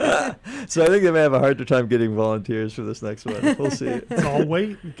 So I think they may have a harder time getting volunteers for this next one. We'll see. It's all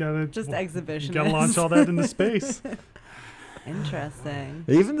wait. You gotta Just you exhibition. gotta launch all that into space. Interesting.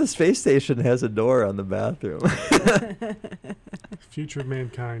 Even the space station has a door on the bathroom. Future of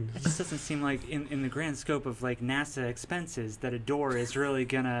mankind. It just doesn't seem like in the grand scope of like NASA expenses that a door is really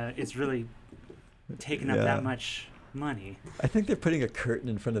taking up Yeah. that much money. I think they're putting a curtain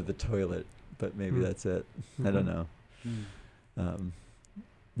in front of the toilet, but maybe that's it. I don't know.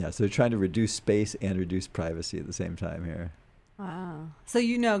 Yeah, so they're trying to reduce space and reduce privacy at the same time here. Wow. So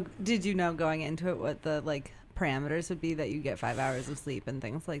did you know going into it what the like parameters would be that you get 5 hours of sleep and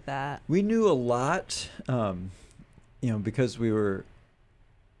things like that? We knew a lot, because we were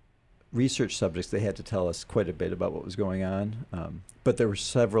research subjects. They had to tell us quite a bit about what was going on, but there were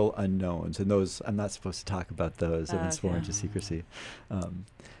several unknowns, and those I'm not supposed to talk about those, and it's sworn to secrecy.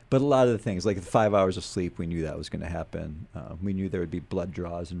 But a lot of the things, like the 5 hours of sleep, we knew that was going to happen. We knew there would be blood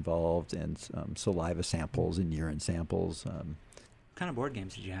draws involved, and saliva samples and urine samples. What kind of board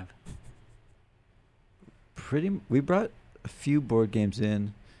games did you have? We brought a few board games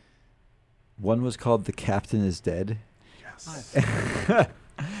in. One was called The Captain is Dead. Yes.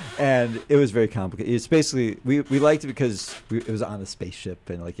 And it was very complicated. It's basically, we liked it because it was on a spaceship,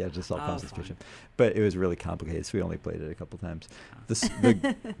 and like, just all kinds of fun. spaceship. But it was really complicated, so we only played it a couple times.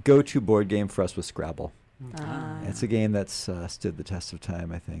 The go-to board game for us was Scrabble. It's a game that's stood the test of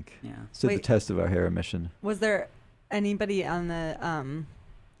time, I think. Yeah. Stood the Wait. test of our HERA mission. Was there anybody on the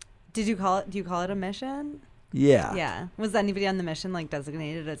do you call it a mission? Yeah. Yeah. Was anybody on the mission like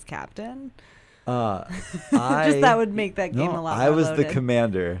designated as captain? Just that would make that game a lot more I was the loaded.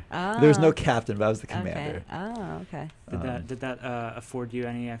 commander. There was no captain, but I was the commander. Okay. Oh, okay. Did that afford you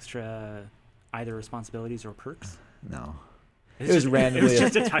any extra either responsibilities or perks? No. It was randomly- It was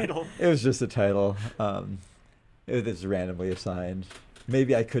just a title. It was just a title. It was randomly assigned.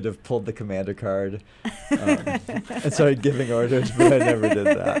 Maybe I could have pulled the commander card and started giving orders, but I never did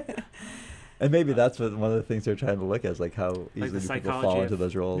that. And maybe that's one of the things they're trying to look at, is like how easily the do people psychology fall into of-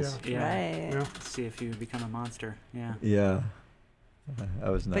 those roles. Yeah. Right. Yeah. See if you become a monster. Yeah. Yeah.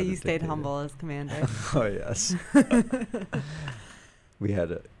 I was not. But you a stayed dictator. humble as commander. Oh yes. I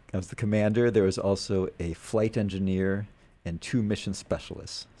was the commander. There was also a flight engineer and 2 mission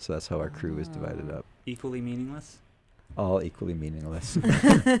specialists. So that's how our crew is divided up. Equally meaningless. All equally meaningless.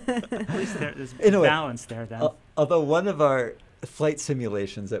 At least there's In a way, balance there, then. Although one of our flight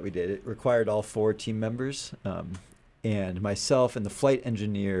simulations that we did, it required all 4 team members. And myself and the flight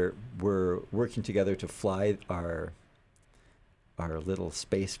engineer were working together to fly our little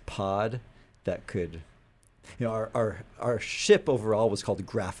space pod that could, our ship overall was called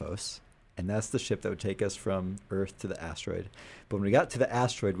Graphos, and that's the ship that would take us from Earth to the asteroid. But when we got to the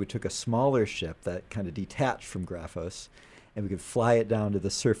asteroid, we took a smaller ship that kind of detached from Graphos, and we could fly it down to the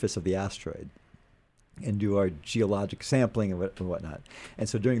surface of the asteroid and do our geologic sampling and whatnot. And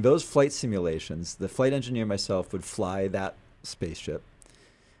so during those flight simulations, the flight engineer and myself would fly that spaceship,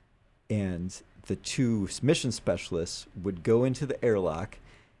 and the 2 mission specialists would go into the airlock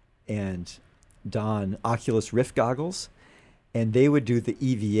and don Oculus Rift goggles, and they would do the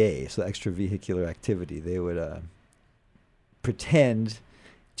EVA, so extravehicular activity. They would pretend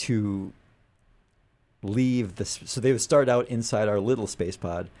to leave so they would start out inside our little space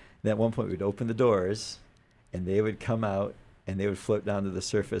pod. Then at one point we'd open the doors, and they would come out, and they would float down to the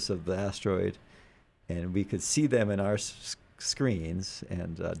surface of the asteroid, and we could see them in our screens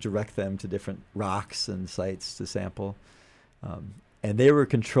and direct them to different rocks and sites to sample. And they were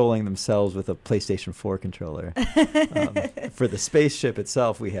controlling themselves with a PlayStation 4 controller. For the spaceship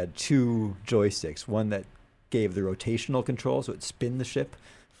itself, we had 2 joysticks. One that gave the rotational control, so it would spin the ship,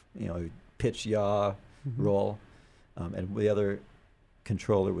 pitch, yaw, roll. And the other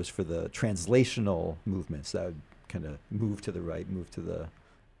controller was for the translational movements. That would kind of move to the right, move to the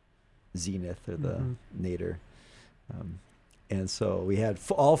zenith or the nadir. And so we had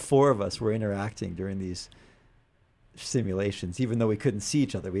all 4 of us were interacting during these simulations, even though we couldn't see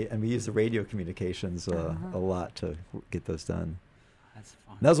each other. We used the radio communications a lot to get those done. That's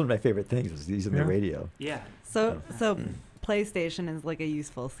fun. And that was one of my favorite things, was using the radio. Yeah. So PlayStation is like a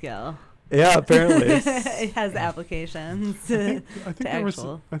useful skill. Yeah, apparently. It has applications. I think to there was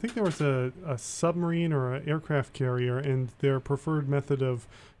actual. a submarine or an aircraft carrier, and their preferred method of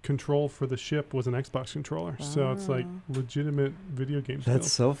control for the ship was an Xbox controller. So it's like legitimate video game skills.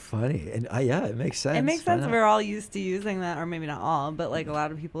 That's so funny. And it makes sense. It makes Why sense. not? We're all used to using that, or maybe not all, but like a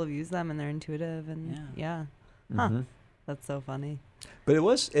lot of people have used them, and they're intuitive. And yeah. Huh. Mhm. That's so funny. But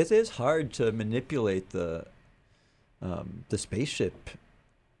it is hard to manipulate the spaceship.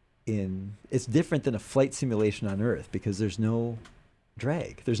 It's different than a flight simulation on Earth because there's no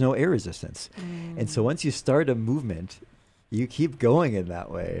drag, there's no air resistance, and so once you start a movement, you keep going in that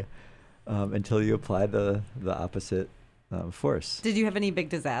way until you apply the opposite force. Did you have any big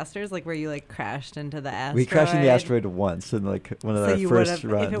disasters, like where you like crashed into the asteroid? We crashed into the asteroid once in like one of our first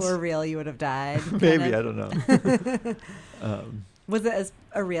runs. If it were real, you would have died. Maybe, I don't know. Was it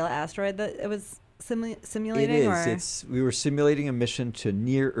a real asteroid that it was simulating? It or? is. We were simulating a mission to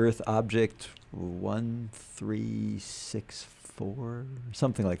near Earth object 1364,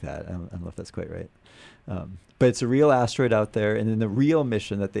 something like that. I don't know if that's quite right. But it's a real asteroid out there, and in the real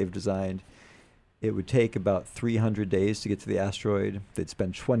mission that they've designed, it would take about 300 days to get to the asteroid. They'd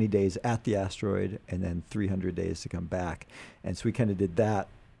spend 20 days at the asteroid, and then 300 days to come back. And so we kind of did that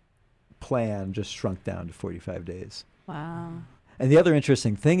plan, just shrunk down to 45 days. Wow. And the other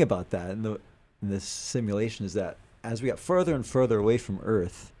interesting thing about that in this simulation is that as we got further and further away from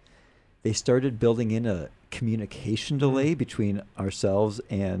Earth, they started building in a communication delay between ourselves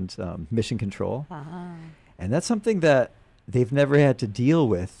and mission control. And that's something that they've never had to deal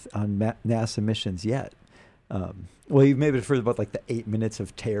with on NASA missions yet. Well, you maybe have heard about like the 8 minutes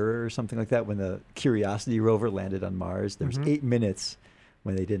of terror or something like that when the Curiosity rover landed on Mars. There was 8 minutes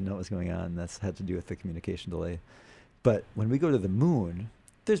when they didn't know what was going on. That's had to do with the communication delay. But when we go to the moon,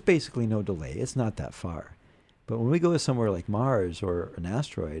 there's basically no delay. It's not that far. But when we go to somewhere like Mars or an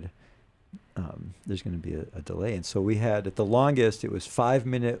asteroid, there's going to be a delay. And so we had, at the longest, it was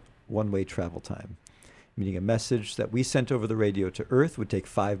 5-minute one-way travel time, meaning a message that we sent over the radio to Earth would take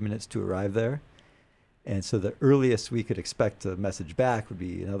 5 minutes to arrive there. And so the earliest we could expect a message back would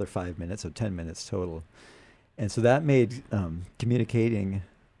be another 5 minutes, so 10 minutes total. And so that made communicating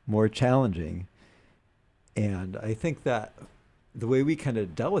more challenging. And I think that the way we kind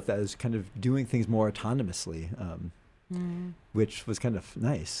of dealt with that is kind of doing things more autonomously, which was kind of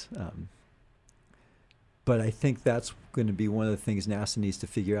nice. But I think that's going to be one of the things NASA needs to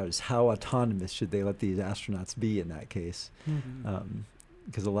figure out is how autonomous should they let these astronauts be in that case.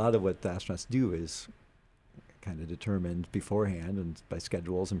 Because a lot of what the astronauts do is kind of determined beforehand and by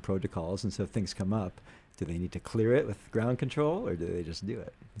schedules and protocols. And so if things come up, do they need to clear it with ground control or do they just do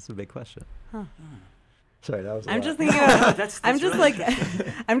it? That's a big question. Sorry, that was. I'm lot. just thinking about. That's I'm just really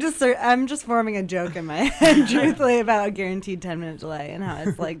like, I'm just forming a joke in my head, truthfully, about a guaranteed 10-minute delay and how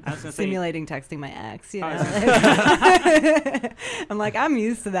it's like I was gonna say- simulating texting my ex. You know, I was I'm like, I'm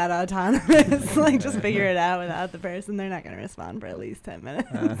used to that autonomous. Like, just figure it out without the person. They're not going to respond for at least 10 minutes.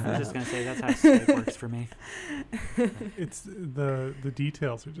 I was just gonna say that's how Skype works for me. It's the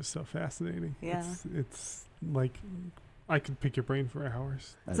details are just so fascinating. Yeah. It's like I could pick your brain for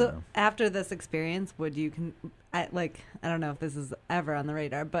hours. I don't So know. after this experience, would you I don't know if this is ever on the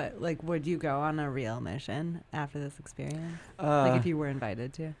radar, but like, would you go on a real mission after this experience? Like, if you were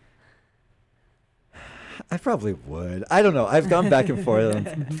invited to? I probably would. I don't know. I've gone back and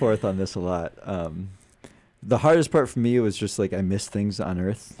forth on this a lot. The hardest part for me was just like I miss things on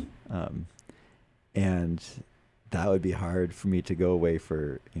Earth, and that would be hard for me to go away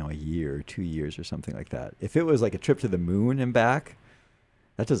for a year or 2 years or something like that. If it was like a trip to the moon and back,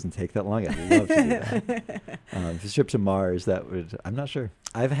 that doesn't take that long. I'd love to do that. If it's a trip to Mars, that would. I'm not sure.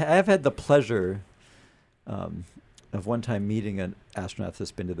 I've had the pleasure of one time meeting an astronaut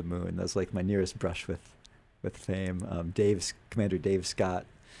that's been to the moon. That's like my nearest brush with fame. Commander Dave Scott,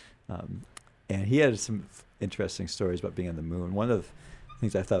 and he had some interesting stories about being on the moon. One of the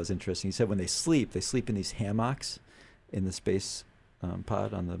things I thought was interesting, he said when they sleep in these hammocks in the space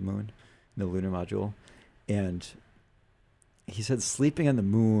pod on the moon, in the lunar module, and he said sleeping on the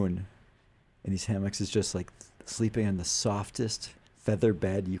moon in these hammocks is just like sleeping on the softest feather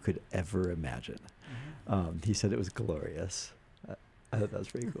bed you could ever imagine. He said it was glorious. I thought that was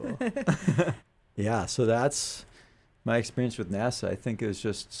pretty cool. Yeah, so that's my experience with NASA. I think it was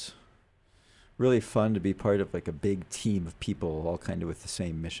just really fun to be part of like a big team of people all kind of with the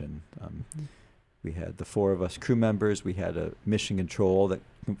same mission. We had the 4 of us crew members. We had a mission control that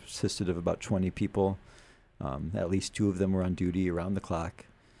consisted of about 20 people. At least 2 of them were on duty around the clock.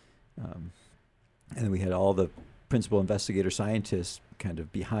 And then we had all the principal investigator scientists kind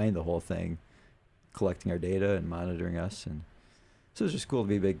of behind the whole thing, collecting our data and monitoring us. And so it was just cool to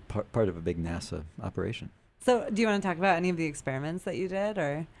be a big part of a big NASA operation. So do you want to talk about any of the experiments that you did,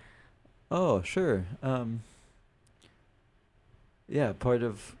 or? Oh, sure. Yeah, part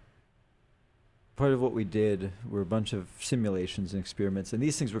of what we did were a bunch of simulations and experiments, and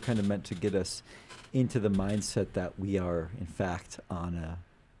these things were kind of meant to get us into the mindset that we are, in fact, on a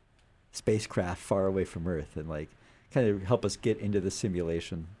spacecraft far away from Earth, and like kind of help us get into the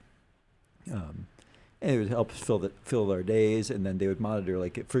simulation. And it would help us fill our days, and then they would monitor,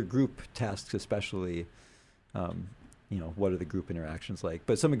 like for group tasks especially, what are the group interactions like.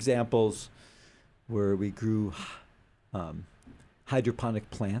 But some examples where we grew hydroponic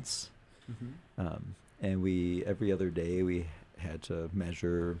plants, and every other day we had to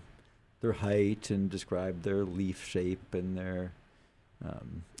measure their height and describe their leaf shape and their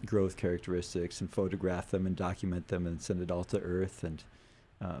growth characteristics and photograph them and document them and send it all to Earth. And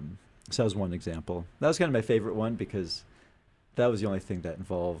so that was one example. That was kind of my favorite one because that was the only thing that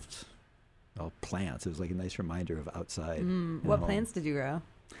involved plants. It was like a nice reminder of outside. What home. plants did you grow?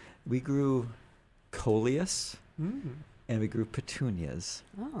 We grew coleus and we grew petunias.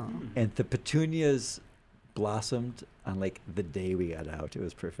 Oh. And the petunias blossomed on like the day we got out. It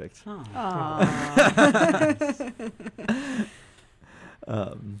was perfect. Oh.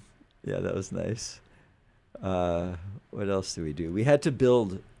 Yeah, that was nice. What else did we do? We had to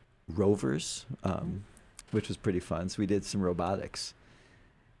build rovers, which was pretty fun. So we did some robotics,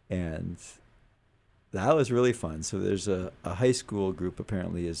 and that was really fun. So there's a high school group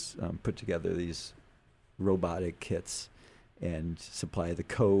apparently has put together these robotic kits and supply the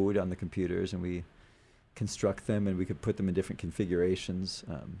code on the computers, and we construct them, and we could put them in different configurations.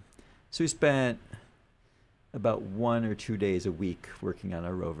 So we spent about 1 or 2 days a week working on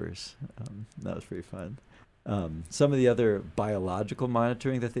our rovers. That was pretty fun. Some of the other biological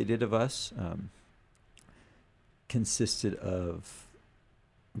monitoring that they did of us consisted of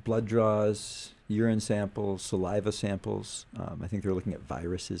blood draws, urine samples, saliva samples. I think they were looking at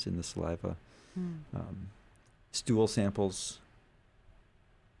viruses in the saliva. Stool samples,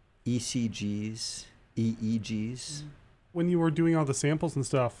 ECGs, EEGs. When you were doing all the samples and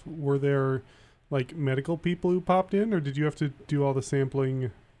stuff, were there like medical people who popped in, or did you have to do all the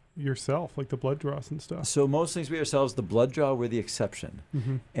sampling yourself, like the blood draws and stuff? So most things we ourselves, the blood draw were the exception.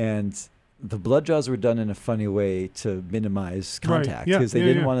 Mm-hmm. And the blood draws were done in a funny way to minimize Right. contact Yeah, because they yeah,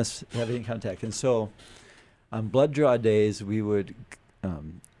 didn't yeah. want us to have any contact. And so on blood draw days, we would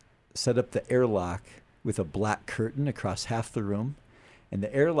set up the airlock with a black curtain across half the room. And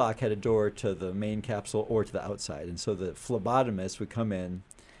the airlock had a door to the main capsule or to the outside. And so the phlebotomist would come in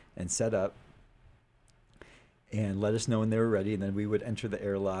and set up. and let us know when they were ready, and then we would enter the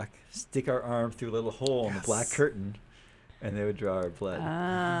airlock, stick our arm through a little hole in the black curtain, and they would draw our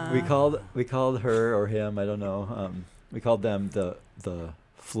blood. We called her or him, I don't know. We called them the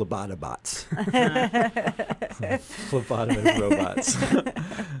phlebotobots. Phlebotomist robots.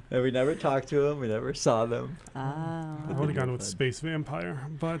 And we never talked to them. We never saw them. I would have gone with Space Vampire,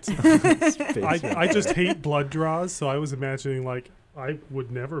 but Space I just hate blood draws, so I was imagining like I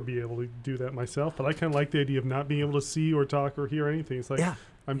would never be able to do that myself, but I kind of like the idea of not being able to see or talk or hear anything. It's like, Yeah.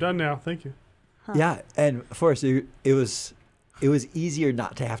 I'm done now. Thank you. Yeah, and for us, it was easier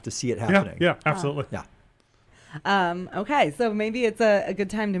not to have to see it happening. Yeah, absolutely. Yeah. Okay, so maybe it's a good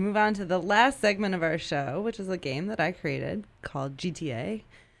time to move on to the last segment of our show, which is a game that I created called GTA.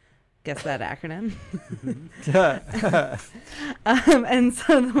 Guess that acronym. And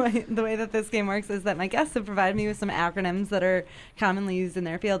so the way that this game works is that my guests have provided me with some acronyms that are commonly used in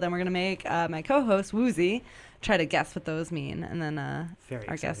their field. Then we're going to make my co-host, Woozy, try to guess what those mean. And then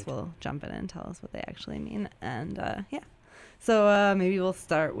our guests will jump in and tell us what they actually mean. And yeah. So maybe we'll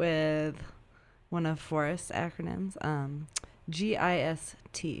start with one of Forrest's acronyms, GIST.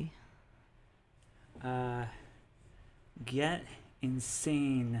 Get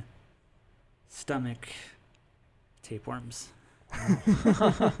insane stomach tapeworms. I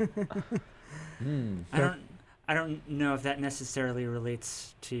don't know if that necessarily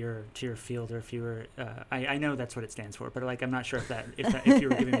relates to your field, or if you were. I know that's what it stands for, but like I'm not sure if you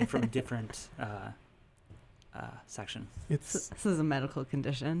were giving me from a different section. This is a medical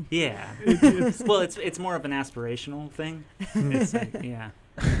condition. Yeah. Well, it's more of an aspirational thing. It's like, yeah.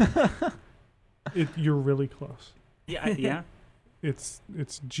 You're really close. Yeah. Yeah. It's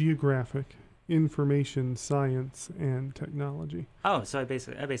geographic, information, science, and technology. Oh, so I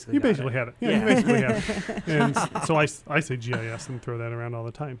basically You got basically it. had it. Yeah, you basically had it. And so I say GIS and throw that around all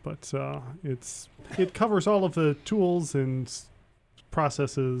the time, but it covers all of the tools and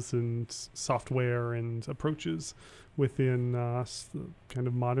processes and software and approaches within kind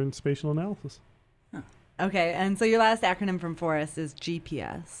of modern spatial analysis. Okay, and so your last acronym from Forrest is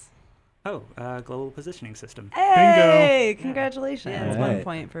GPS. Oh, global positioning system. Hey, congratulations. Yeah. 1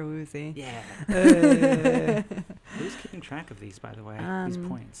 point for Woozy. Yeah. Who's keeping track of these, by the way? These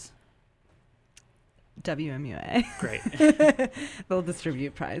points. WMUA. Great. They'll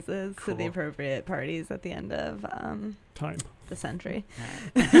distribute prizes to the Cool. appropriate parties at the end of Time. the century.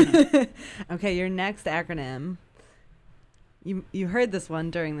 Alright. Okay, your next acronym. You heard this one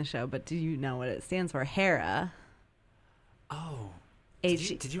during the show, but do you know what it stands for? HERA. Oh.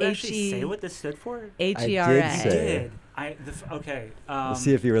 Did you actually say what this stood for? HERA. I did say. Okay. Let's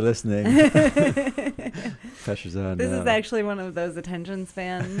see if you were listening. Pressure's on. This is actually one of those attention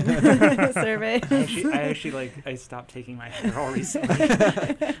span surveys. I stopped taking my Adderall recently.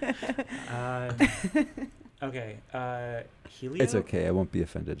 Okay. Helio. It's okay. I won't be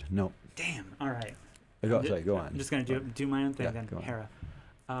offended. No. Damn. All right. Sorry, go on. I'm just gonna do my own thing Yeah, then. go on. Hera.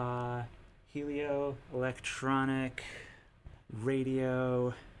 Helio, electronic,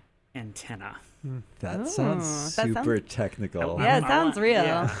 radio, antenna. That Ooh, sounds that super technical. Yeah, it sounds real.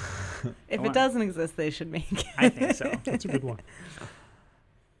 Yeah, If I it want- doesn't exist, they should make it. I think so. That's a good one.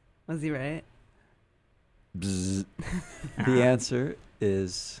 Was he right? Bzz. The answer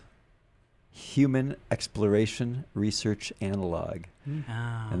is Human Exploration Research Analog.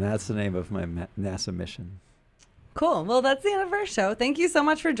 Oh. And that's the name of my NASA mission. Cool. Well, that's the end of our show. Thank you so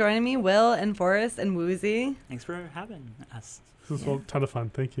much for joining me, Will and Forrest and Woozy. Thanks for having us. This was a ton of fun.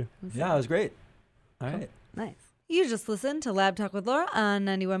 Thank you. Yeah, it was great. All right. Nice. You just listened to Lab Talk with Laura on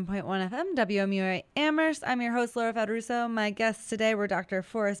 91.1 FM, WMUA Amherst. I'm your host, Laura Fedruso. My guests today were Dr.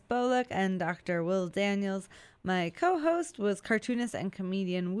 Forrest Bolick and Dr. Will Daniels. My co-host was cartoonist and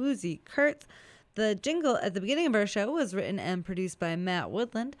comedian Woozy Kurtz. The jingle at the beginning of our show was written and produced by Matt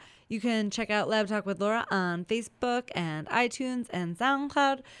Woodland. You can check out Lab Talk with Laura on Facebook and iTunes and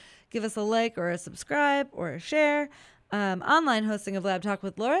SoundCloud. Give us a like or a subscribe or a share. Online hosting of Lab Talk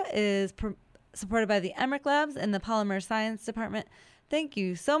with Laura is supported by the Emmerich Labs in the Polymer Science Department. Thank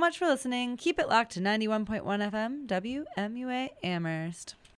you so much for listening. Keep it locked to 91.1 FM, WMUA Amherst.